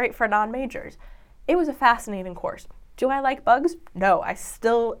this is great for non-majors. It was a fascinating course. Do I like bugs? No, I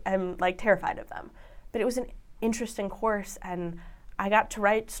still am like terrified of them. But it was an interesting course, and I got to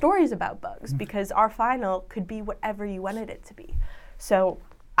write stories about bugs because our final could be whatever you wanted it to be. So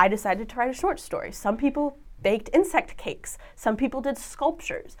I decided to write a short story. Some people baked insect cakes. Some people did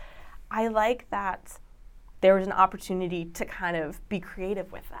sculptures. I like that there was an opportunity to kind of be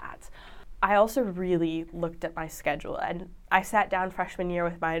creative with that. I also really looked at my schedule, and I sat down freshman year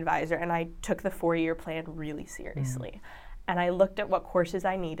with my advisor, and I took the 4-year plan really seriously. And I looked at what courses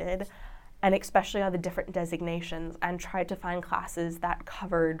I needed, and especially on the different designations, and tried to find classes that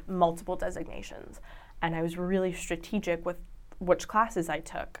covered multiple designations. And I was really strategic with which classes I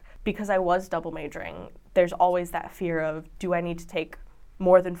took. Because I was double majoring, there's always that fear of, do I need to take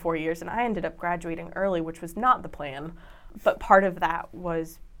more than 4 years? And I ended up graduating early, which was not the plan. But part of that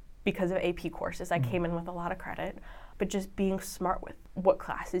was because of AP courses. I came in with a lot of credit. But just being smart with what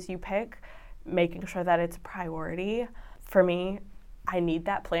classes you pick, making sure that it's a priority. For me, I need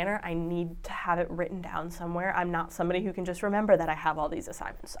that planner. I need to have it written down somewhere. I'm not somebody who can just remember that I have all these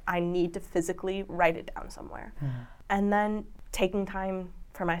assignments. I need to physically write it down somewhere. And then taking time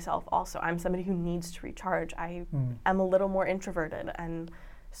for myself also. I'm somebody who needs to recharge. I am a little more introverted, and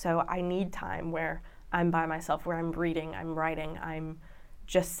so I need time where I'm by myself, where I'm reading, I'm writing, I'm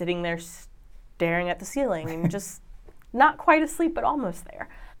just sitting there staring at the ceiling and just not quite asleep, but almost there.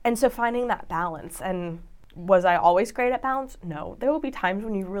 And so finding that balance. And was I always great at balance? No. There will be times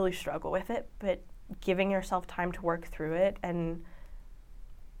when you really struggle with it, but giving yourself time to work through it and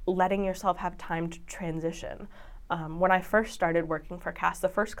letting yourself have time to transition. When I first started working for CAS, the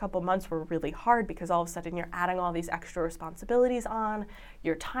first couple months were really hard because all of a sudden you're adding all these extra responsibilities on,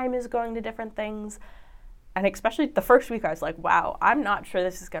 your time is going to different things. And especially the first week I was like, wow, I'm not sure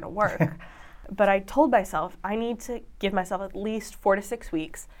this is going to work. But I told myself I need to give myself at least 4 to 6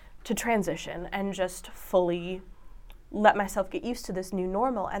 weeks to transition and just fully let myself get used to this new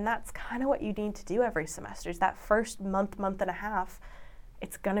normal. And that's kind of what you need to do every semester is that first month and a half,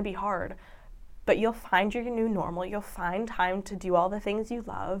 it's going to be hard. But you'll find your new normal. You'll find time to do all the things you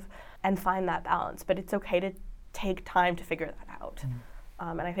love and find that balance. But it's okay to take time to figure that out.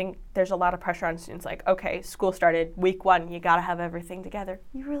 And I think there's a lot of pressure on students like, okay, school started week 1, you got to have everything together.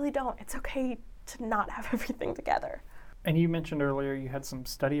 You really don't. It's okay to not have everything together. And you mentioned earlier you had some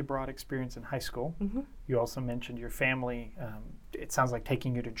study abroad experience in high school. Mm-hmm. You also mentioned your family, it sounds like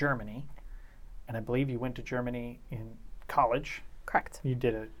taking you to Germany. And I believe you went to Germany in college. Correct. You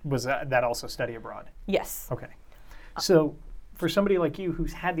did was that also study abroad? Yes. Okay. So for somebody like you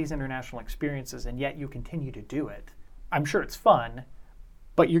who's had these international experiences and yet you continue to do it, I'm sure it's fun,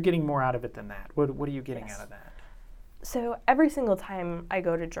 but you're getting more out of it than that. What are you getting out of that? So every single time I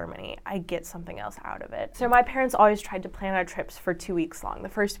go to Germany, I get something else out of it. So my parents always tried to plan our trips for 2 weeks long. The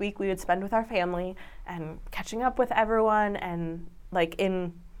first week we would spend with our family and catching up with everyone, and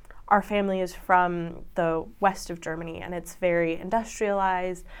our family is from the west of Germany and it's very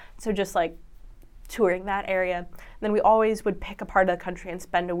industrialized. So just like touring that area. And then we always would pick a part of the country and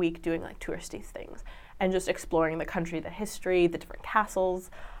spend a week doing like touristy things and just exploring the country, the history, the different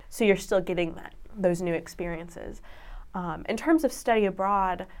castles. So you're still getting those new experiences. In terms of study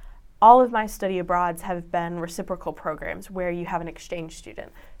abroad, all of my study abroads have been reciprocal programs where you have an exchange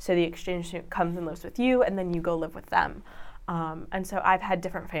student. So the exchange student comes and lives with you, and then you go live with them. And so I've had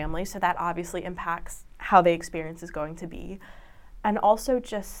different families, so that obviously impacts how the experience is going to be. And also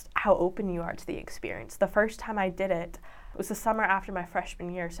just how open you are to the experience. The first time I did it was the summer after my freshman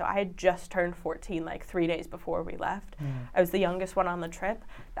year, so I had just turned 14 like 3 days before we left. I was the youngest one on the trip.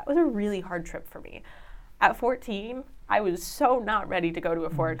 That was a really hard trip for me. At 14, I was so not ready to go to a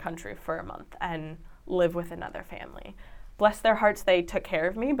foreign country for a month and live with another family. Bless their hearts, they took care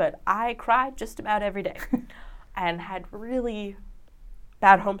of me, but I cried just about every day and had really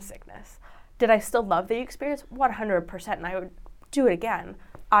bad homesickness. Did I still love the experience? 100%, and I would do it again.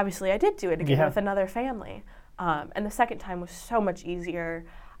 Obviously, I did do it again with another family. And the second time was so much easier.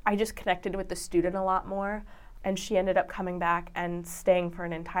 I just connected with the student a lot more, and she ended up coming back and staying for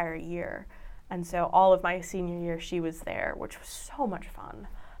an entire year. And so all of my senior year, she was there, which was so much fun.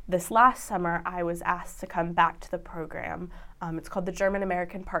 This last summer, I was asked to come back to the program. It's called the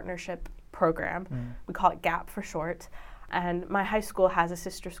German-American Partnership Program. We call it GAP for short. And my high school has a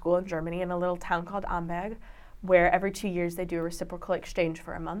sister school in Germany in a little town called Amberg, where every 2 years they do a reciprocal exchange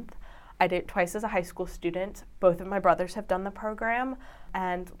for a month. I did it twice as a high school student. Both of my brothers have done the program.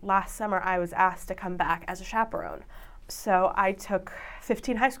 And last summer, I was asked to come back as a chaperone. So I took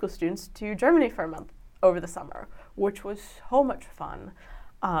 15 high school students to Germany for a month over the summer, which was so much fun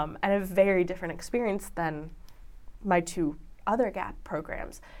and a very different experience than my 2 other GAP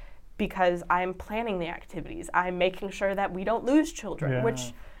programs, because I'm planning the activities. I'm making sure that we don't lose children,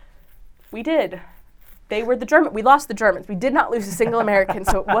 which we did. They were we lost the Germans. We did not lose a single American,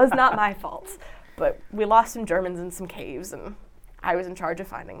 so it was not my fault. But we lost some Germans in some caves, and I was in charge of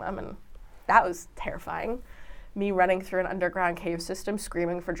finding them, and that was terrifying. Me running through an underground cave system,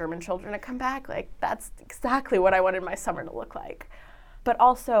 screaming for German children to come back, that's exactly what I wanted my summer to look like. But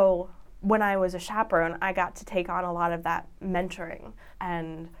also, when I was a chaperone, I got to take on a lot of that mentoring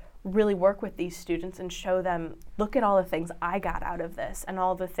and really work with these students and show them, look at all the things I got out of this and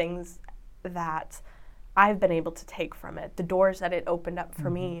all the things that I've been able to take from it, the doors that it opened up for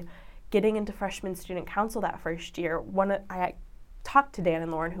me. Getting into freshman student council that first year, I talked to Dan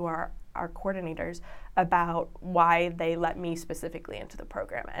and Lauren, who are our coordinators, about why they let me specifically into the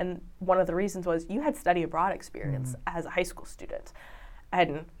program. And one of the reasons was you had study abroad experience as a high school student.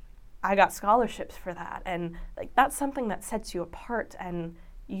 And I got scholarships for that. And that's something that sets you apart, and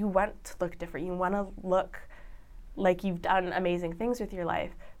you want to look different. You want to look like you've done amazing things with your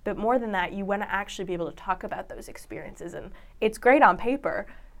life. But more than that, you want to actually be able to talk about those experiences. And it's great on paper,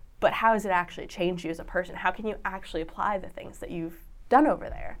 but how does it actually change you as a person? How can you actually apply the things that you've done over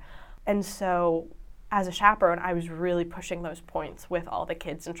there? And so as a chaperone, I was really pushing those points with all the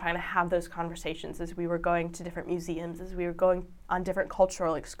kids and trying to have those conversations as we were going to different museums, as we were going on different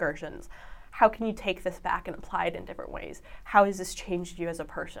cultural excursions. How can you take this back and apply it in different ways? How has this changed you as a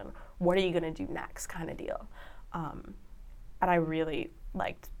person? What are you going to do next, kind of deal? And I really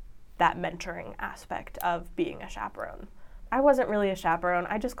liked that mentoring aspect of being a chaperone. I wasn't really a chaperone.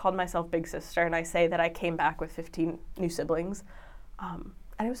 I just called myself big sister, and I say that I came back with 15 new siblings. And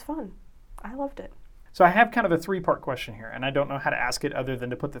it was fun. I loved it. So I have kind of a three-part question here, and I don't know how to ask it other than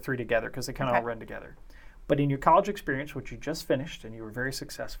to put the three together because they kind of all run together. But in your college experience, which you just finished and you were very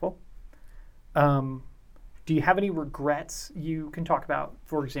successful, do you have any regrets you can talk about?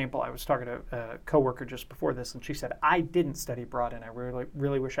 For example, I was talking to a coworker just before this, and she said, I didn't study abroad, and I really,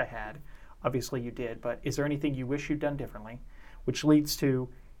 really wish I had. Obviously you did, but is there anything you wish you'd done differently? Which leads to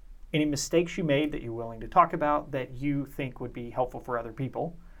any mistakes you made that you're willing to talk about that you think would be helpful for other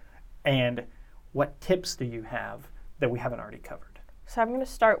people? And what tips do you have that we haven't already covered? So I'm going to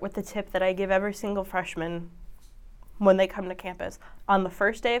start with the tip that I give every single freshman when they come to campus. On the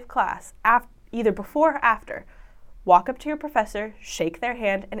first day of class, either before or after, walk up to your professor, shake their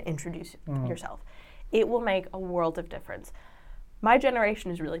hand, and introduce yourself. It will make a world of difference. My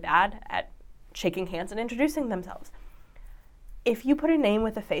generation is really bad at shaking hands and introducing themselves. If you put a name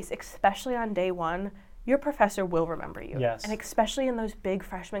with a face, especially on day one, your professor will remember you. Yes. And especially in those big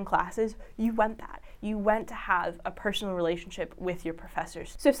freshman classes, you want that. You want to have a personal relationship with your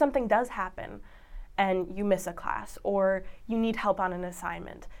professors. So if something does happen and you miss a class or you need help on an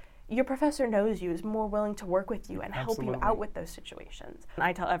assignment, your professor knows you, is more willing to work with you and help you out with those situations. And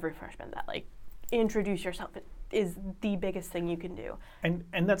I tell every freshman that, introduce yourself is the biggest thing you can do. And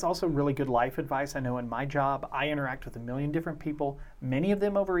that's also really good life advice. I know in my job, I interact with a million different people, many of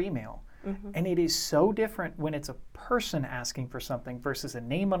them over email. And it is so different when it's a person asking for something versus a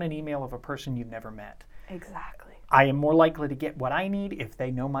name on an email of a person you've never met. Exactly. I am more likely to get what I need if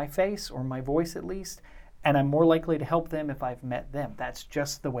they know my face or my voice at least, and I'm more likely to help them if I've met them. That's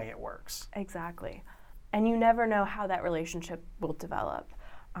just the way it works. Exactly. And you never know how that relationship will develop.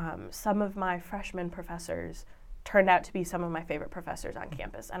 Some of my freshman professors turned out to be some of my favorite professors on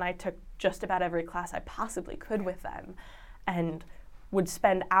campus, and I took just about every class I possibly could with them and would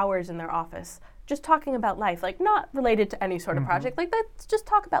spend hours in their office just talking about life, not related to any sort of project, let's just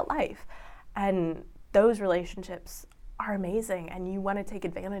talk about life. And those relationships are amazing, and you want to take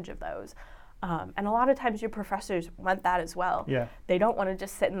advantage of those. And a lot of times your professors want that as well. Yeah. They don't want to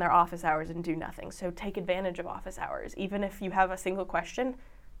just sit in their office hours and do nothing. So take advantage of office hours. Even if you have a single question,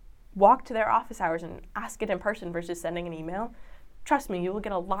 walk to their office hours and ask it in person versus sending an email. Trust me, you will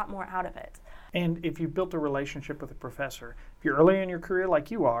get a lot more out of it. And if you've built a relationship with a professor, if you're early in your career like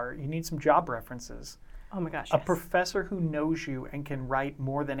you are, you need some job references. Oh my gosh, A professor who knows you and can write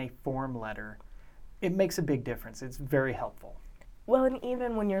more than a form letter, it makes a big difference. It's very helpful. Well, and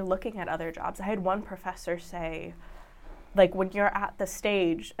even when you're looking at other jobs, I had one professor say, when you're at the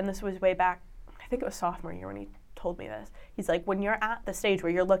stage, and this was way back, I think it was sophomore year when he told me this, he's like, when you're at the stage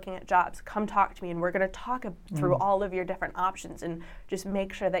where you're looking at jobs, come talk to me and we're going to talk through all of your different options and just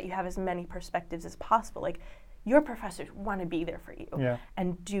make sure that you have as many perspectives as possible. Your professors want to be there for you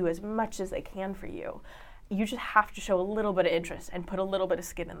and do as much as they can for you. You just have to show a little bit of interest and put a little bit of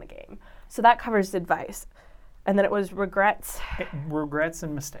skin in the game. So that covers advice. And then it was regrets. Regrets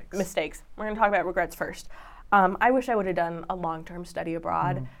and mistakes. Mistakes. We're going to talk about regrets first. I wish I would have done a long-term study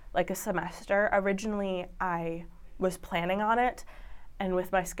abroad, a semester. Originally, I was planning on it, and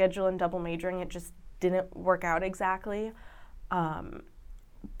with my schedule and double majoring, it just didn't work out exactly.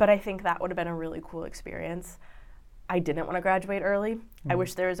 But I think that would have been a really cool experience. I didn't want to graduate early. I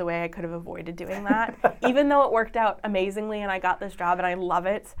wish there was a way I could have avoided doing that. Even though it worked out amazingly and I got this job and I love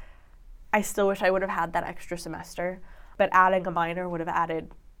it, I still wish I would have had that extra semester. But adding a minor would have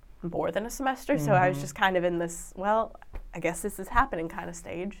added more than a semester, so I was just kind of in this, I guess this is happening kind of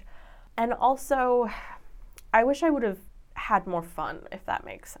stage. And also, I wish I would have had more fun, if that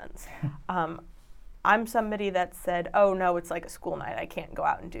makes sense. I'm somebody that said, oh no, it's like a school night, I can't go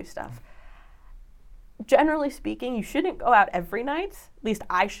out and do stuff. Generally speaking, you shouldn't go out every night. At least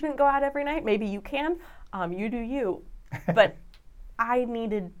I shouldn't go out every night. Maybe you can. You do you. But I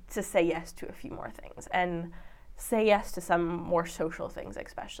needed to say yes to a few more things and say yes to some more social things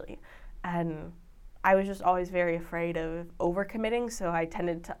especially. And I was just always very afraid of overcommitting, so I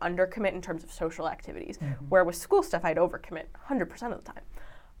tended to undercommit in terms of social activities, where with school stuff I'd overcommit 100% of the time.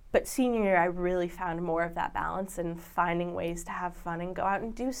 But senior year I really found more of that balance and finding ways to have fun and go out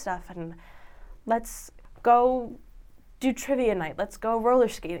and do stuff, and let's go do trivia night, let's go roller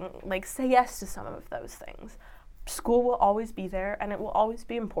skating, say yes to some of those things. School will always be there and it will always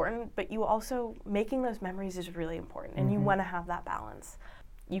be important, but you also, making those memories is really important, and you want to have that balance.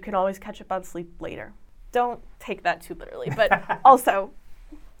 You can always catch up on sleep later. Don't take that too literally, but also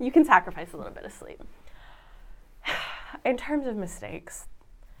you can sacrifice a little bit of sleep. In terms of mistakes,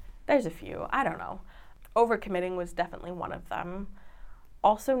 there's a few. I don't know. Overcommitting was definitely one of them.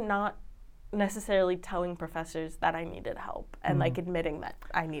 Also not necessarily telling professors that I needed help and like admitting that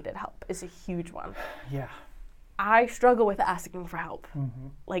I needed help is a huge one. Yeah. I struggle with asking for help.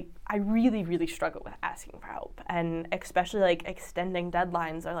 Like, I really, really struggle with asking for help. And especially, like, extending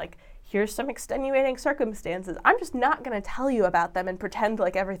deadlines or, like, here's some extenuating circumstances. I'm just not going to tell you about them and pretend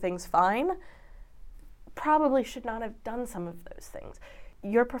like everything's fine. Probably should not have done some of those things.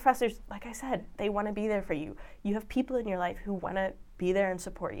 Your professors, like I said, they want to be there for you. You have people in your life who want to be there and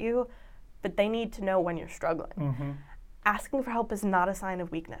support you, but they need to know when you're struggling. Asking for help is not a sign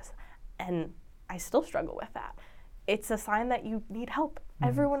of weakness. And I still struggle with that. It's a sign that you need help.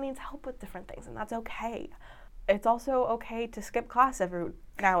 Everyone needs help with different things, and that's okay. It's also okay to skip class every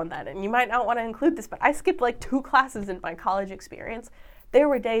now and then, and you might not want to include this, but I skipped like 2 classes in my college experience. There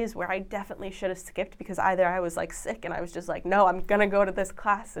were days where I definitely should have skipped because either I was like sick and I was just like, no, I'm gonna go to this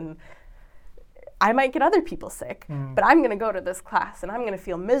class and I might get other people sick, but I'm gonna go to this class and I'm gonna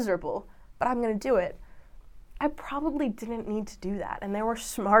feel miserable, but I'm gonna do it. I probably didn't need to do that. And there were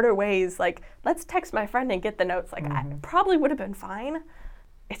smarter ways, like, let's text my friend and get the notes. Like, I probably would have been fine.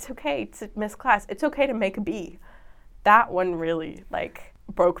 It's okay to miss class. It's okay to make a B. That one really, like,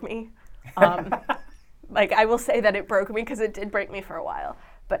 broke me. Like, I will say that it broke me because it did break me for a while.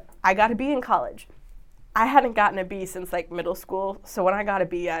 But I got a B in college. I hadn't gotten a B since, like, middle school. So when I got a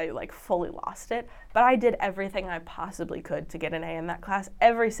B, I, like, fully lost it. But I did everything I possibly could to get an A in that class.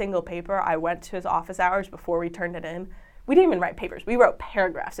 Every single paper, I went to his office hours before we turned it in. We didn't even write papers. We wrote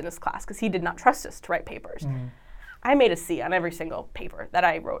paragraphs in his class because he did not trust us to write papers. I made a C on every single paper that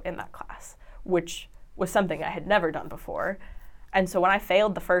I wrote in that class, which was something I had never done before. And so when I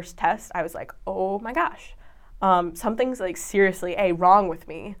failed the first test, I was like, oh my gosh, something's, like, seriously wrong with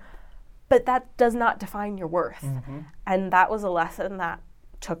me. But that does not define your worth. And that was a lesson that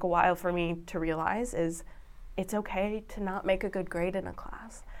took a while for me to realize is it's okay to not make a good grade in a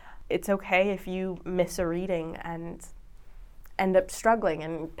class. It's okay if you miss a reading and end up struggling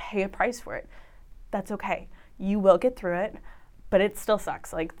and pay a price for it. That's okay. You will get through it, but it still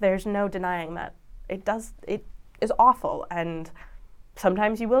sucks. Like, there's no denying that it is awful. And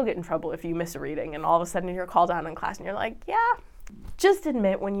sometimes you will get in trouble if you miss a reading and all of a sudden you're called out in class and you're like, yeah, just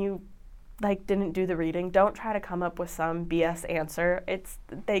admit when you didn't do the reading. Don't try to come up with some BS answer.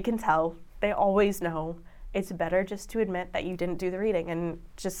 They can tell. They always know. It's better just to admit that you didn't do the reading and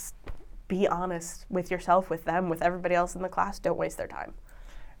just be honest with yourself, with them, with everybody else in the class. Don't waste their time.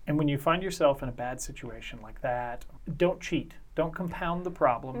 And when you find yourself in a bad situation like that, don't cheat. Don't compound the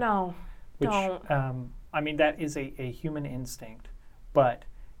problem. No, don't. I mean, that is a human instinct, but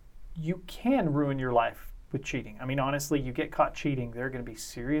you can ruin your life with cheating. I mean, honestly, you get caught cheating, there are going to be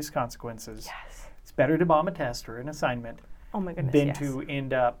serious consequences. Yes. It's better to bomb a test or an assignment than to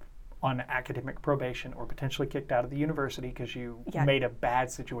end up on academic probation or potentially kicked out of the university because you made a bad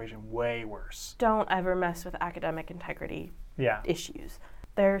situation way worse. Don't ever mess with academic integrity issues.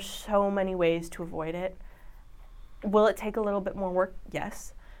 There's so many ways to avoid it. Will it take a little bit more work?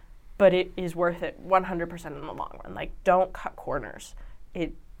 Yes. But it is worth it 100% in the long run. Like, don't cut corners.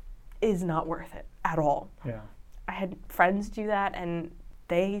 It is not worth it at all. Yeah. I had friends do that and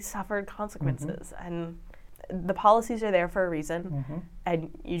they suffered consequences. And the policies are there for a reason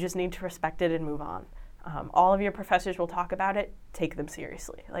and you just need to respect it and move on. All of your professors will talk about it. Take them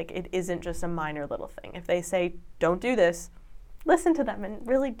seriously. Like, it isn't just a minor little thing. If they say, don't do this, listen to them and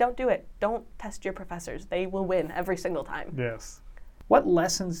really don't do it. Don't test your professors. They will win every single time. Yes. What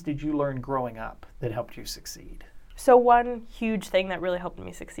lessons did you learn growing up that helped you succeed? So one huge thing that really helped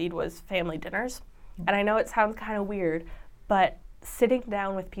me succeed was family dinners. And I know it sounds kind of weird, but sitting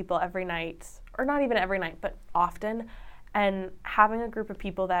down with people every night, or not even every night, but often, and having a group of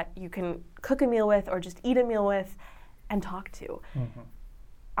people that you can cook a meal with or just eat a meal with and talk to.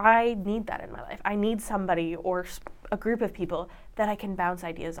 I need that in my life. I need somebody or a group of people that I can bounce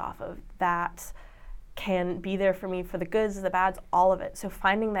ideas off of, that can be there for me for the goods, the bads, all of it. So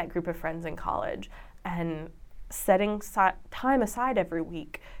finding that group of friends in college and setting time aside every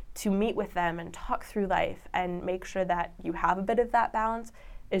week to meet with them and talk through life and make sure that you have a bit of that balance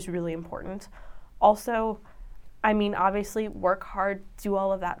is really important. Also, I mean, obviously work hard, do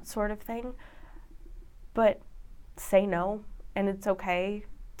all of that sort of thing, but say no, and it's okay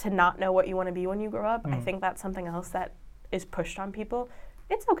to not know what you want to be when you grow up. I think that's something else that is pushed on people.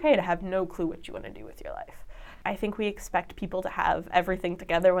 It's okay to have no clue what you want to do with your life. I think we expect people to have everything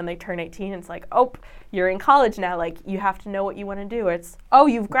together when they turn 18. It's like, oh, you're in college now. Like, you have to know what you want to do. It's, oh,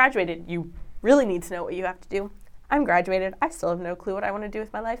 you've graduated. You really need to know what you have to do. I'm graduated. I still have no clue what I want to do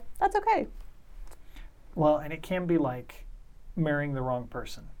with my life. That's okay. Well, and it can be like marrying the wrong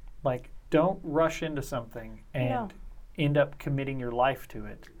person. Like, don't rush into something and end up committing your life to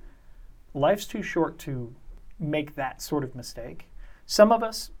it. life's too short to make that sort of mistake. Some of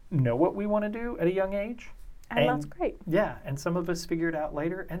us know what we want to do at a young age. And that's great. Yeah, and some of us figure it out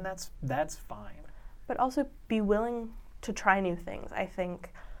later, and that's fine. But also be willing to try new things. I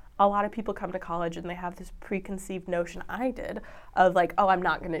think a lot of people come to college and they have this preconceived notion, I did, of like, oh, I'm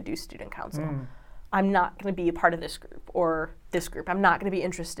not going to do student council. I'm not going to be a part of this group or this group. I'm not going to be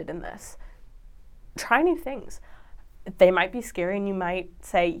interested in this. Try new things. They might be scary and you might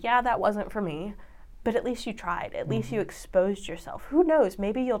say, yeah, that wasn't for me, but at least you tried. At least you exposed yourself. Who knows?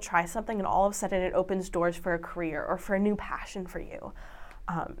 Maybe you'll try something and all of a sudden it opens doors for a career or for a new passion for you.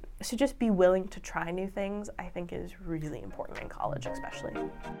 So just be willing to try new things, I think, is really important in college, especially.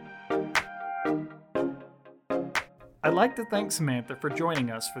 I'd like to thank Samantha for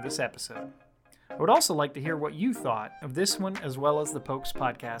joining us for this episode. I would also like to hear what you thought of this one as well as the Pokes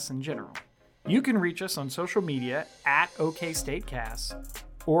podcast in general. You can reach us on social media at OKStateCast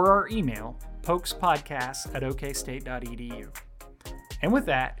or our email, pokespodcast@okstate.edu. And with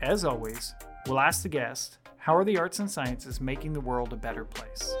that, as always, we'll ask the guest, how are the arts and sciences making the world a better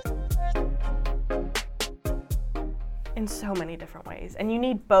place? In so many different ways, and you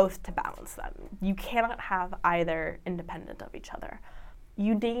need both to balance them. You cannot have either independent of each other.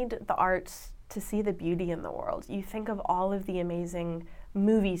 You need the arts to see the beauty in the world. You think of all of the amazing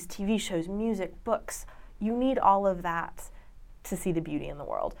movies, TV shows, music, books. You need all of that to see the beauty in the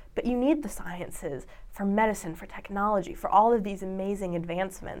world. But you need the sciences for medicine, for technology, for all of these amazing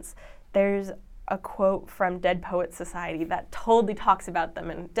advancements. There's a quote from Dead Poets Society that totally talks about them,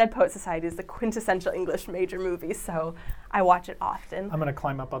 and Dead Poets Society is the quintessential English major movie, so I watch it often. I'm going to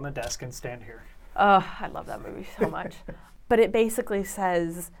climb up on the desk and stand here. Oh, I love that movie so much. But it basically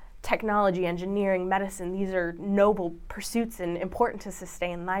says technology, engineering, medicine, these are noble pursuits and important to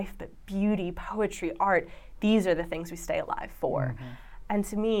sustain life, but beauty, poetry, art, these are the things we stay alive for. And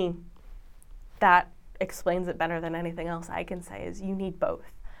to me, that explains it better than anything else I can say, is you need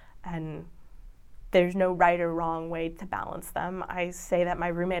both. And there's no right or wrong way to balance them. I say that my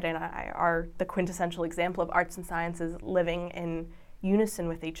roommate and I are the quintessential example of arts and sciences living in unison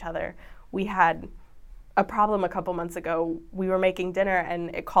with each other. We had a problem a couple months ago. We were making dinner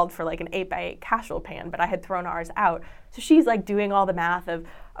and it called for like an 8x8 casserole pan, but I had thrown ours out. So she's like doing all the math of,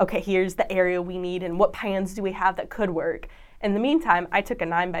 okay, here's the area we need and what pans do we have that could work. In the meantime, I took a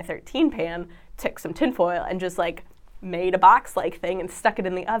 9x13 pan, took some tinfoil and just like made a box-like thing and stuck it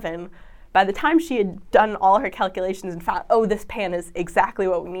in the oven. By the time she had done all her calculations and found, oh, this pan is exactly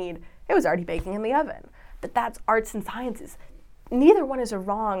what we need, it was already baking in the oven. But that's arts and sciences. Neither one is a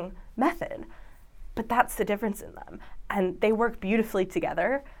wrong method, but that's the difference in them. And they work beautifully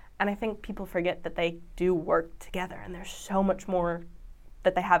together, and I think people forget that they do work together, and there's so much more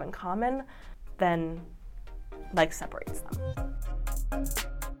that they have in common than like separates them.